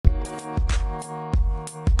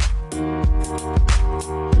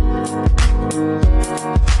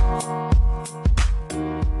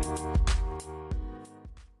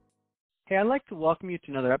I'd like to welcome you to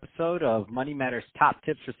another episode of Money Matters Top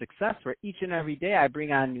Tips for Success, where each and every day I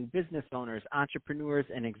bring on new business owners, entrepreneurs,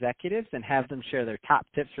 and executives and have them share their top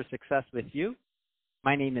tips for success with you.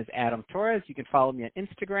 My name is Adam Torres. You can follow me on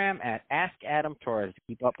Instagram at AskAdamTorres to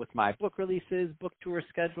keep up with my book releases, book tour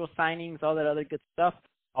schedule, signings, all that other good stuff.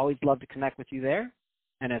 Always love to connect with you there.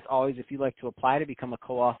 And as always, if you'd like to apply to become a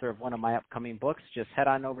co-author of one of my upcoming books, just head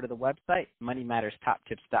on over to the website,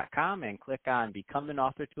 moneymatterstoptips.com, and click on Become an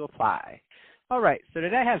Author to apply. All right, so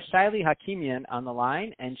today I have Shaily Hakimian on the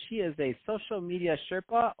line, and she is a social media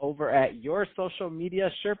Sherpa over at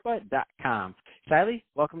yoursocialmediasherpa.com. Shaily,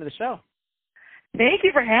 welcome to the show. Thank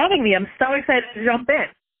you for having me. I'm so excited to jump in.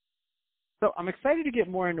 So I'm excited to get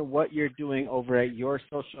more into what you're doing over at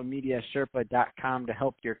yoursocialmediasherpa.com to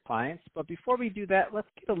help your clients. But before we do that, let's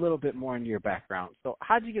get a little bit more into your background. So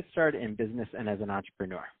how did you get started in business and as an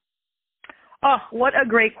entrepreneur? Oh, what a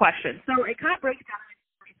great question. So it kind of breaks down into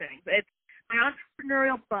three things. It's my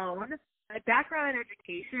entrepreneurial bone, my background in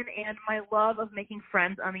education, and my love of making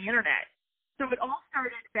friends on the internet. So it all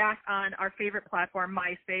started back on our favorite platform,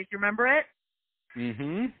 MySpace. You remember it?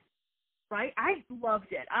 Mm-hmm. Right? I loved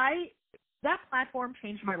it. That platform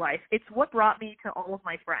changed my life. It's what brought me to all of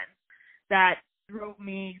my friends that drove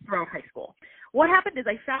me throughout high school. What happened is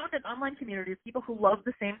I found an online community of people who loved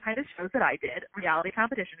the same kind of shows that I did, reality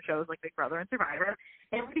competition shows like Big Brother and Survivor,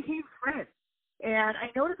 and we became friends. And I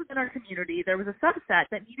noticed within our community there was a subset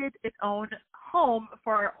that needed its own home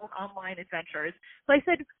for our own online adventures. So I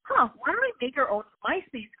said, why don't we make our own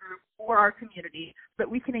MySpace group for our community so that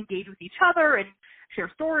we can engage with each other and share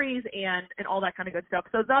stories and all that kind of good stuff.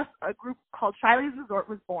 So thus a group called Shaily's Resort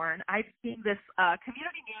was born. I became this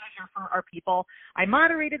community manager for our people. I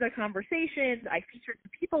moderated the conversations. I featured the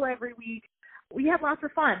people every week. We had lots of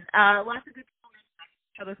fun, lots of good people and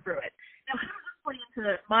each other through it. Now, how does this play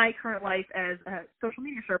into my current life as a social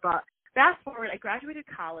media Sherpa? Fast forward, I graduated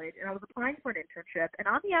college and I was applying for an internship, and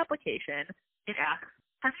on the application, it asks,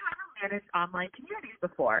 have you ever managed online communities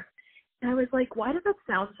before? And I was like, why does that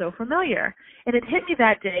sound so familiar? And it hit me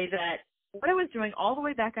that day that what I was doing all the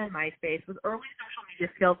way back on MySpace was early social media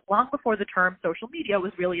skills long before the term social media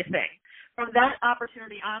was really a thing. From that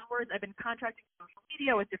opportunity onwards, I've been contracting social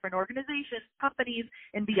media with different organizations, companies,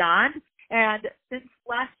 and beyond. And since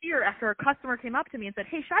last year, after a customer came up to me and said,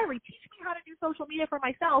 hey, Shaily, teach me how to do social media for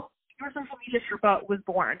myself, Your Social Media Sherpa was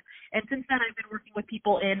born. And since then, I've been working with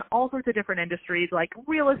people in all sorts of different industries like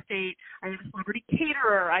real estate. I have a celebrity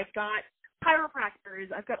caterer. I've got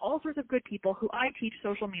chiropractors. I've got all sorts of good people who I teach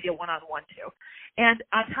social media one-on-one to. And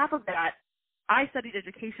on top of that, I studied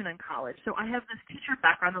education in college. So I have this teacher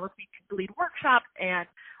background that lets me lead workshops and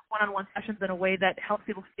one-on-one sessions in a way that helps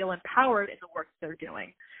people feel empowered in the work they're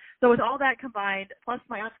doing. So with all that combined, plus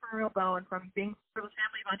my entrepreneurial bone from being from a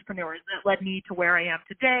family of entrepreneurs, that led me to where I am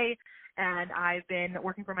today. And I've been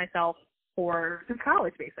working for myself since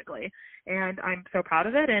college, basically. And I'm so proud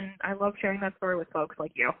of it, and I love sharing that story with folks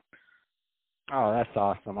like you. Oh, that's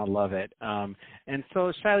awesome. I love it. And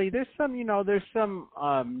so, Shaily, there's some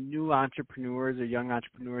new entrepreneurs or young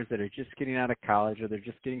entrepreneurs that are just getting out of college or they're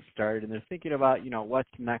just getting started and they're thinking about, what's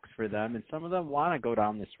next for them. And some of them want to go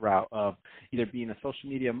down this route of either being a social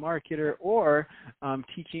media marketer or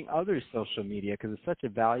teaching others social media because it's such a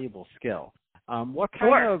valuable skill. What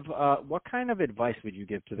kind of advice would you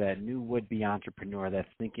give to that new would-be entrepreneur that's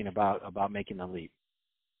thinking about making the leap?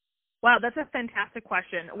 Wow, that's a fantastic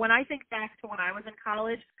question. When I think back to when I was in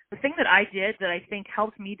college, the thing that I did that I think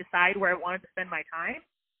helped me decide where I wanted to spend my time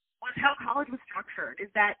was how college was structured, is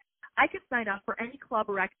that I could sign up for any club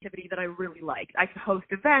or activity that I really liked. I could host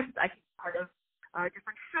events. I could be part of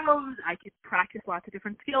different shows. I could practice lots of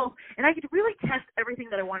different skills, and I could really test everything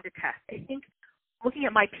that I wanted to test. I think looking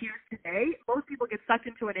at my peers today, most people get sucked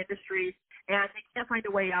into an industry and they can't find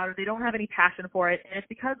a way out or they don't have any passion for it. And it's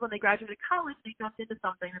because when they graduated college, they jumped into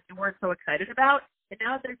something that they weren't so excited about. And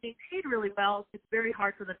now that they're being paid really well, it's very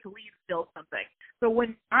hard for them to leave still something. So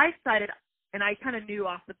when I decided, and I kind of knew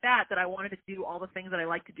off the bat that I wanted to do all the things that I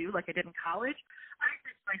like to do like I did in college, I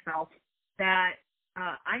said to myself that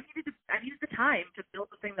I needed the time to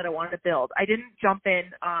build the thing that I wanted to build. I didn't jump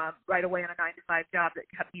in right away on a 9-to-5 job that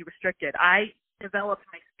kept me restricted. I developed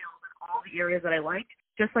my skills in all the areas that I liked,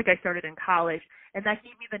 just like I started in college. And that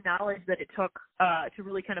gave me the knowledge that it took to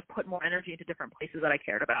really kind of put more energy into different places that I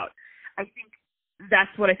cared about. I think that's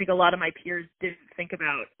what I think a lot of my peers didn't think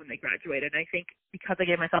about when they graduated. And I think because I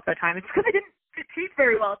gave myself that time, it's because I didn't teach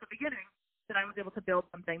very well at the beginning, that I was able to build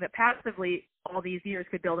something that passively all these years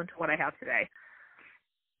could build into what I have today.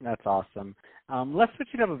 That's awesome. Let's switch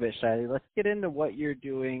it up a bit, Shaily. Let's get into what you're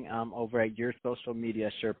doing over at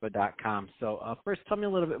yoursocialmediasherpa.com. So first, tell me a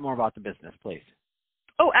little bit more about the business, please.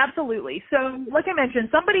 Oh, absolutely. So, like I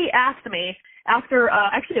mentioned, somebody asked me after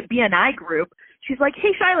actually a BNI group, she's like,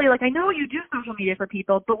 hey, Shiley, like I know you do social media for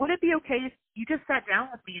people, but would it be okay if you just sat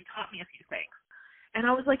down with me and taught me a few things? And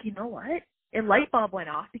I was like, you know what? A light bulb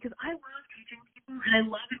went off because I love teaching people and I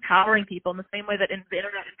love empowering people in the same way that the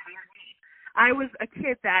internet empowered me. I was a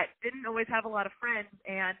kid that didn't always have a lot of friends,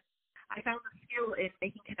 and I found the skill in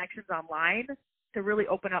making connections online to really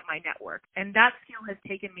open up my network. And that skill has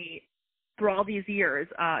taken me through all these years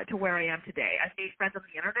to where I am today. I've made friends on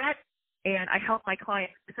the internet, and I help my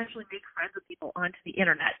clients essentially make friends with people onto the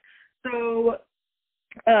internet. So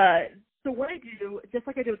what I do, just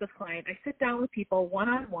like I did with this client, I sit down with people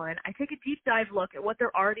one-on-one. I take a deep dive look at what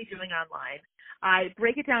they're already doing online. I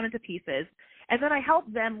break it down into pieces, and then I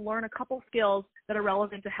help them learn a couple skills that are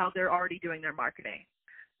relevant to how they're already doing their marketing.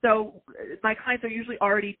 So my clients are usually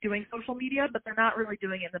already doing social media, but they're not really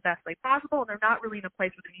doing it in the best way possible, and they're not really in a place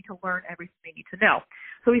where they need to learn everything they need to know.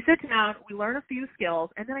 So we sit down, we learn a few skills,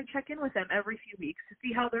 and then I check in with them every few weeks to see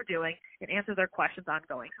how they're doing and answer their questions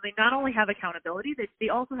ongoing. So they not only have accountability, they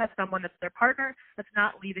also have someone that's their partner that's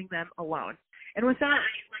not leaving them alone. And with that, I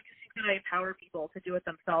like to think that I empower people to do it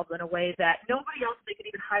themselves in a way that nobody else they could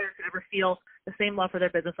even hire could ever feel the same love for their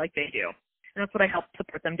business like they do. And that's what I help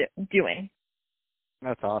support them doing.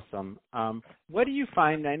 That's awesome. What do you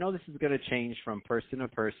find? I know this is going to change from person to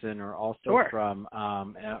person, or also Sure.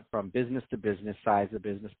 from business to business, size of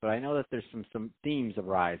business. But I know that there's some themes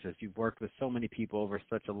arise as you've worked with so many people over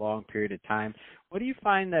such a long period of time. What do you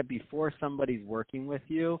find that before somebody's working with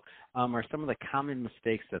you, are some of the common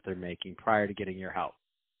mistakes that they're making prior to getting your help?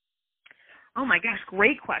 Oh my gosh,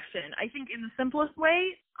 great question. I think in the simplest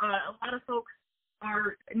way, a lot of folks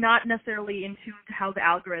are not necessarily in tune to how the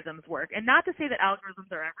algorithms work. And not to say that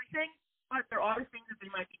algorithms are everything, but there are things that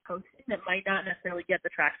they might be posting that might not necessarily get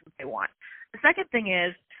the traction they want. The second thing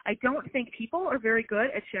is, I don't think people are very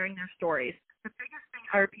good at sharing their stories. The biggest thing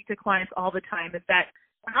I repeat to clients all the time is that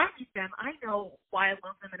when I meet them, I know why I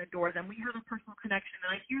love them and adore them. We have a personal connection,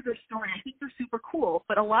 and I hear their story. I think they're super cool,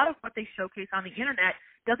 but a lot of what they showcase on the internet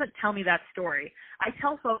doesn't tell me that story. I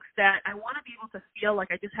tell folks that I want to be able to feel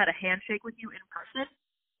like I just had a handshake with you in person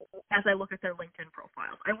as I look at their LinkedIn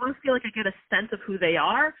profiles. I want to feel like I get a sense of who they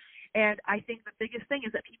are, and I think the biggest thing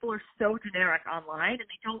is that people are so generic online, and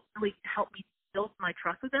they don't really help me build my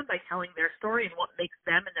trust with them by telling their story and what makes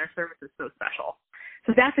them and their services so special.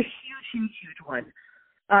 So that's a huge, huge, huge one.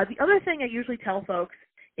 The other thing I usually tell folks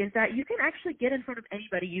is that you can actually get in front of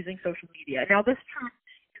anybody using social media. Now, this term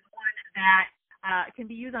is one that can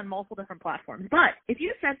be used on multiple different platforms. But if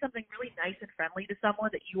you send something really nice and friendly to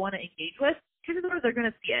someone that you want to engage with, chances are they're going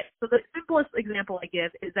to see it. So the simplest example I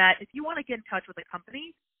give is that if you want to get in touch with a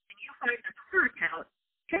company and you find a Twitter account,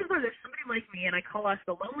 chances are there's somebody like me, and I call us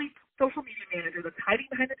the lonely social media manager that's hiding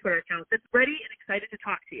behind the Twitter account that's ready and excited to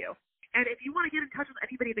talk to you. And if you want to get in touch with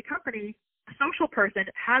anybody in the company, a social person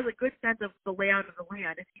has a good sense of the layout of the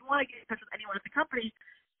land. If you want to get in touch with anyone at the company,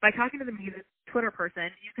 by talking to me, this Twitter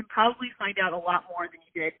person, you can probably find out a lot more than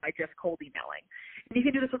you did by just cold emailing. And you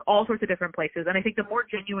can do this with all sorts of different places. And I think the more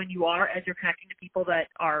genuine you are as you're connecting to people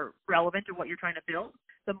that are relevant to what you're trying to build,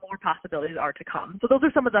 the more possibilities are to come. So those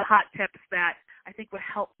are some of the hot tips that I think would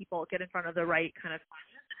help people get in front of the right kind of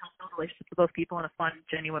clients and help build relationships with those people in a fun,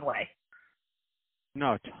 genuine way.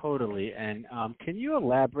 No, totally. And can you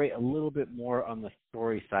elaborate a little bit more on the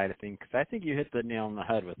story side of things? Because I think you hit the nail on the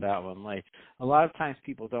head with that one. Like, a lot of times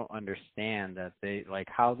people don't understand that they, like,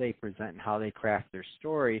 how they present and how they craft their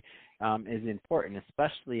story is important,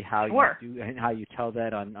 especially how Sure. you do and how you tell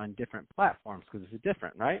that on different platforms, because it's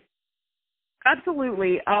different, right?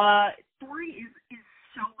 Absolutely. Story is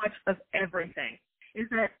so much of everything. Is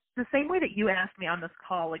that the same way that you asked me on this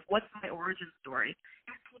call, like, what's my origin story?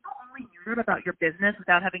 If people only knew about your business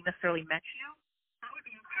without having necessarily met you, that would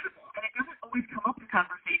be incredible. And it doesn't always come up in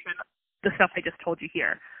conversation, the stuff I just told you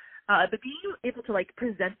here. But being able to, like,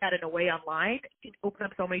 present that in a way online can open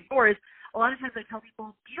up so many doors. A lot of times I tell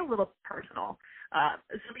people, be a little personal.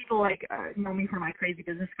 Some people, like, know me for my crazy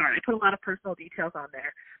business card. I put a lot of personal details on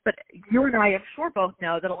there. But you and I, I'm sure, both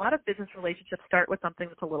know that a lot of business relationships start with something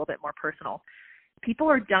that's a little bit more personal. People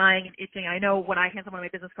are dying and itching. I know when I hand someone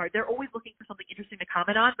my business card, they're always looking for something interesting to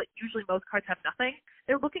comment on, but usually most cards have nothing.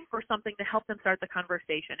 They're looking for something to help them start the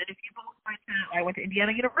conversation. And if you both I went to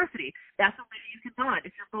Indiana University, that's a way you can bond.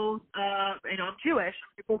 If you're both, I'm Jewish,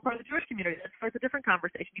 you're both part of the Jewish community, that starts a different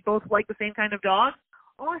conversation. You both like the same kind of dog,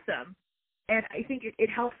 awesome. And I think it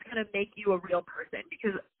helps kind of make you a real person,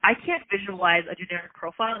 because I can't visualize a generic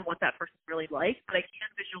profile and what that person really likes, but I can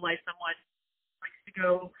visualize someone who likes to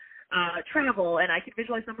go travel, and I can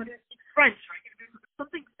visualize someone who speaks French, or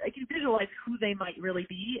I can visualize who they might really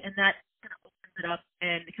be, and that kind of opens it up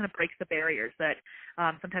and kind of breaks the barriers that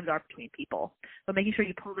sometimes are between people. So making sure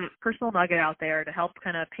you pull the personal nugget out there to help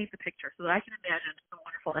kind of paint the picture so that I can imagine the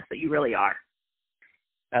wonderfulness that you really are.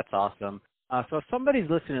 That's awesome. So if somebody's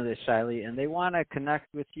listening to this, Shiley, and they want to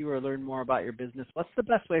connect with you or learn more about your business, what's the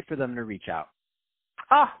best way for them to reach out?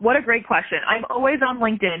 Oh, what a great question. I'm always on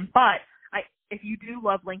LinkedIn, but if you do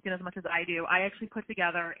love LinkedIn as much as I do, I actually put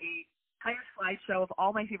together a entire slideshow of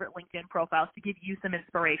all my favorite LinkedIn profiles to give you some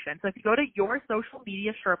inspiration. So if you go to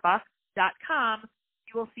yoursocialmediasherpa.com,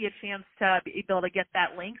 you will see a chance to be able to get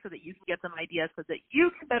that link so that you can get some ideas so that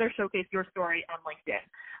you can better showcase your story on LinkedIn.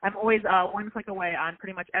 I'm always one click away on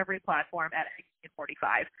pretty much every platform at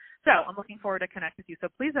 45. So I'm looking forward to connect with you. So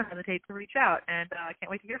please don't hesitate to reach out, and I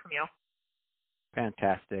can't wait to hear from you.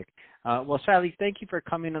 Fantastic. Well, Shiley, thank you for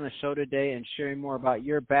coming on the show today and sharing more about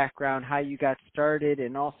your background, how you got started,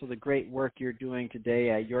 and also the great work you're doing today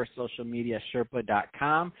at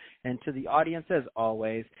yoursocialmediasherpa.com. And to the audience, as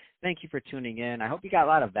always, thank you for tuning in. I hope you got a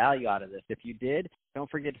lot of value out of this. If you did, don't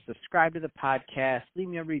forget to subscribe to the podcast, leave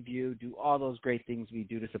me a review, do all those great things we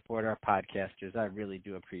do to support our podcasters. I really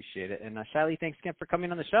do appreciate it. And Shiley, thanks again for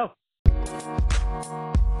coming on the show.